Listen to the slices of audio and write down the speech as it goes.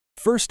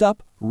First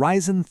up,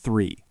 Ryzen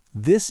 3.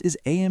 This is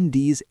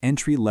AMD's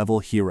entry-level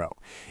hero.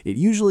 It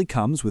usually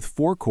comes with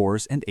 4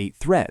 cores and 8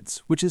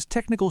 threads, which is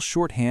technical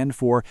shorthand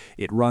for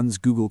it runs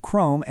Google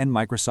Chrome and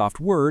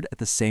Microsoft Word at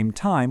the same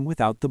time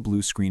without the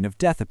blue screen of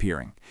death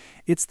appearing.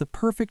 It's the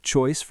perfect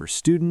choice for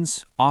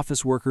students,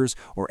 office workers,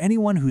 or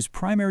anyone whose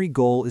primary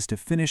goal is to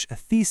finish a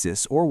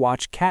thesis or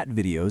watch cat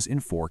videos in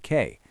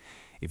 4K.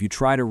 If you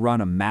try to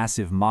run a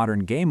massive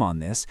modern game on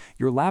this,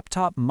 your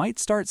laptop might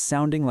start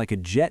sounding like a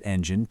jet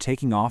engine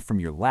taking off from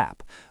your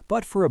lap,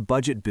 but for a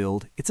budget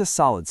build, it's a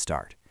solid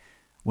start.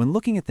 When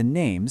looking at the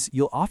names,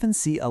 you'll often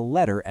see a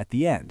letter at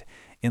the end.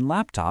 In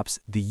laptops,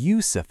 the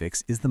U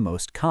suffix is the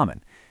most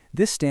common.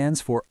 This stands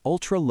for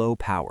ultra-low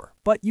power,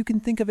 but you can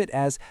think of it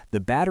as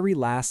the battery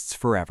lasts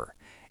forever.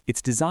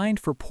 It's designed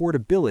for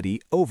portability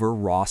over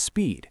raw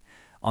speed.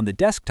 On the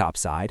desktop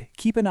side,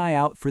 keep an eye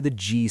out for the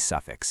G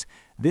suffix.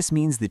 This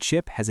means the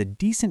chip has a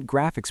decent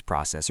graphics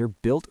processor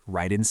built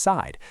right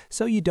inside,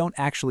 so you don't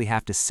actually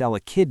have to sell a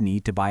kidney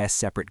to buy a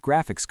separate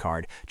graphics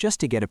card just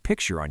to get a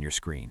picture on your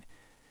screen.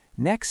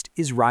 Next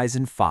is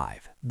Ryzen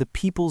 5, the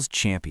people's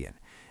champion.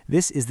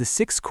 This is the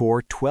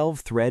 6-core,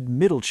 12-thread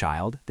middle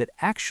child that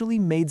actually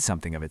made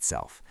something of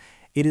itself.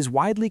 It is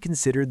widely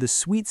considered the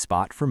sweet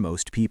spot for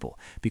most people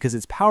because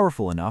it's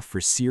powerful enough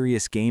for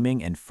serious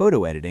gaming and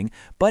photo editing,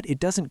 but it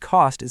doesn't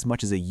cost as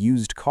much as a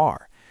used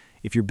car.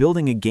 If you're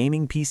building a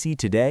gaming PC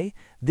today,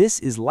 this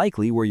is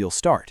likely where you'll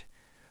start.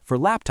 For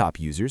laptop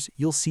users,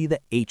 you'll see the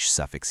H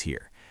suffix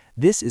here.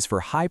 This is for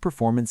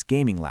high-performance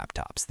gaming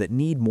laptops that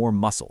need more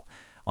muscle.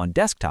 On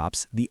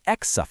desktops, the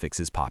X suffix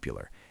is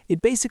popular.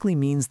 It basically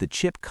means the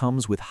chip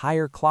comes with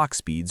higher clock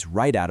speeds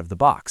right out of the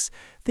box.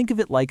 Think of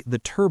it like the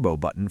turbo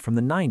button from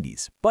the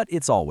 90s, but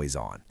it's always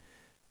on.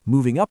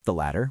 Moving up the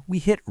ladder, we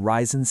hit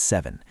Ryzen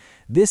 7.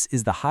 This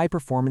is the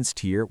high-performance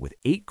tier with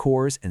 8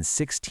 cores and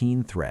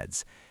 16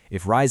 threads.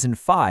 If Ryzen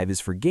 5 is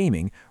for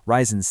gaming,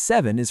 Ryzen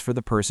 7 is for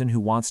the person who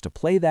wants to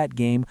play that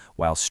game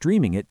while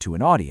streaming it to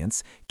an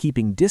audience,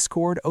 keeping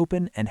Discord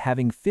open and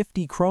having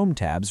 50 Chrome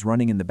tabs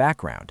running in the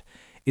background.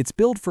 It's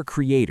built for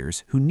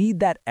creators who need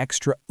that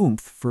extra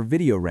oomph for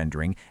video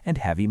rendering and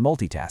heavy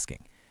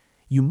multitasking.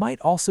 You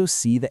might also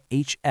see the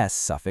HS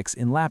suffix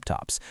in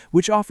laptops,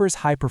 which offers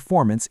high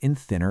performance in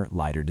thinner,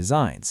 lighter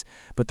designs.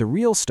 But the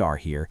real star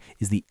here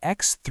is the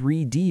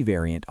X3D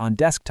variant on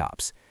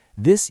desktops.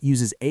 This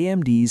uses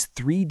AMD's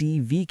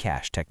 3D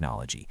V-Cache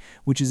technology,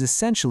 which is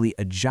essentially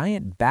a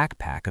giant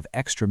backpack of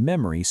extra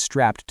memory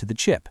strapped to the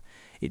chip.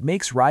 It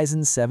makes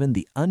Ryzen 7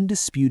 the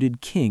undisputed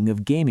king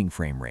of gaming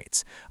frame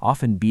rates,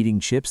 often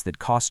beating chips that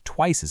cost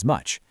twice as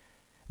much.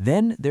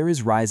 Then there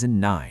is Ryzen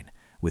 9.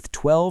 With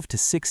 12 to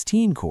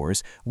 16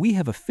 cores, we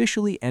have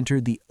officially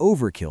entered the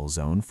overkill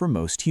zone for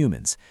most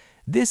humans.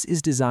 This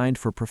is designed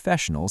for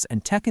professionals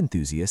and tech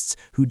enthusiasts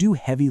who do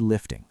heavy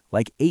lifting,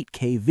 like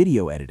 8K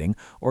video editing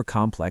or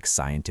complex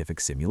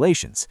scientific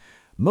simulations.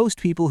 Most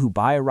people who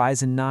buy a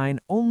Ryzen 9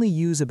 only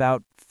use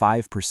about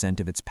 5%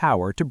 of its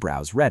power to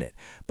browse Reddit.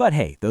 But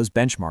hey, those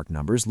benchmark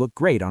numbers look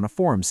great on a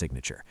forum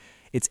signature.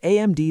 It's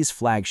AMD's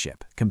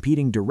flagship,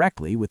 competing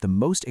directly with the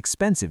most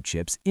expensive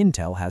chips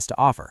Intel has to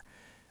offer.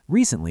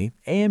 Recently,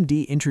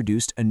 AMD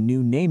introduced a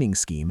new naming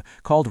scheme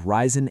called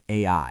Ryzen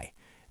AI.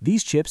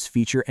 These chips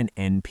feature an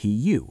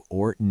NPU,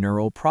 or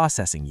Neural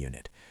Processing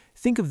Unit.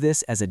 Think of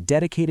this as a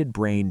dedicated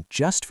brain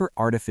just for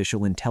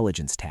artificial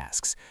intelligence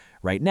tasks.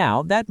 Right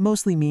now, that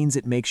mostly means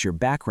it makes your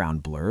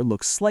background blur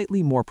look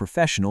slightly more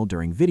professional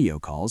during video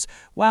calls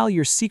while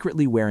you're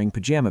secretly wearing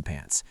pajama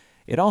pants.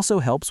 It also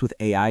helps with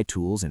AI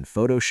tools in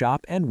Photoshop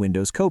and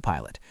Windows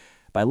Copilot.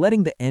 By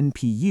letting the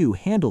NPU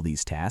handle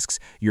these tasks,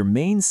 your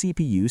main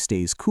CPU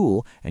stays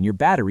cool and your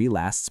battery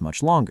lasts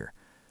much longer.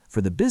 For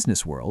the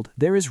business world,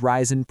 there is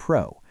Ryzen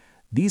Pro.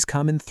 These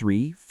come in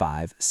 3,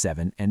 5,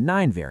 7, and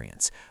 9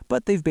 variants,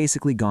 but they've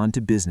basically gone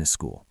to business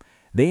school.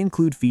 They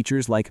include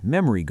features like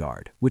Memory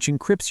Guard, which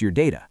encrypts your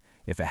data.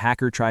 If a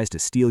hacker tries to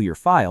steal your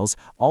files,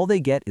 all they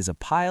get is a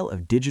pile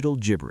of digital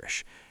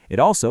gibberish. It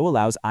also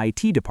allows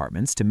IT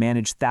departments to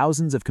manage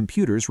thousands of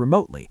computers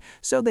remotely,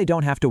 so they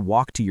don't have to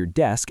walk to your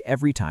desk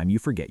every time you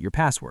forget your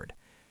password.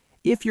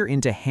 If you're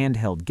into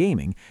handheld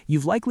gaming,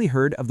 you've likely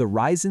heard of the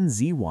Ryzen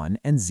Z1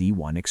 and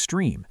Z1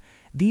 Extreme.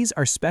 These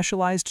are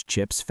specialized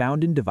chips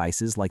found in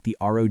devices like the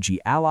ROG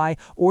Ally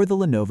or the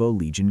Lenovo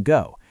Legion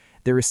Go.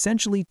 They're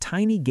essentially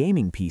tiny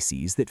gaming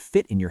PCs that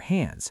fit in your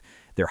hands.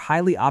 They're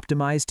highly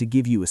optimized to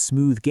give you a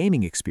smooth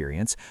gaming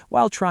experience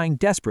while trying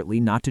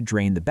desperately not to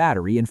drain the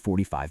battery in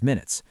 45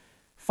 minutes.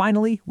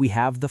 Finally, we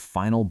have the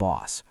final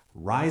boss,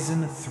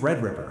 Ryzen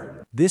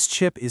Threadripper. This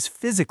chip is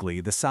physically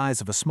the size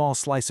of a small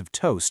slice of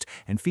toast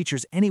and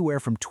features anywhere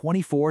from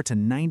 24 to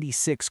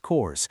 96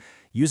 cores.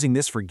 Using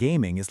this for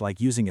gaming is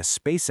like using a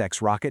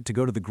SpaceX rocket to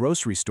go to the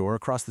grocery store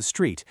across the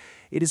street.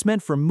 It is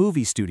meant for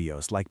movie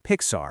studios like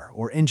Pixar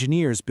or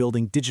engineers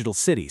building digital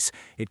cities.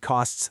 It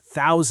costs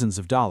thousands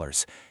of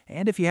dollars.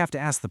 And if you have to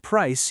ask the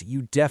price,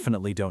 you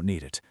definitely don't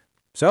need it.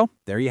 So,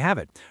 there you have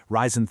it.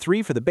 Ryzen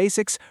 3 for the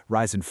basics,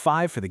 Ryzen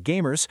 5 for the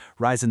gamers,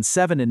 Ryzen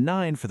 7 and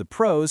 9 for the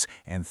pros,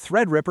 and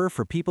Threadripper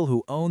for people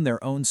who own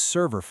their own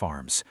server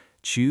farms.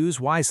 Choose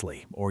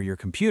wisely, or your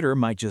computer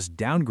might just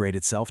downgrade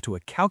itself to a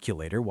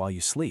calculator while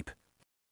you sleep.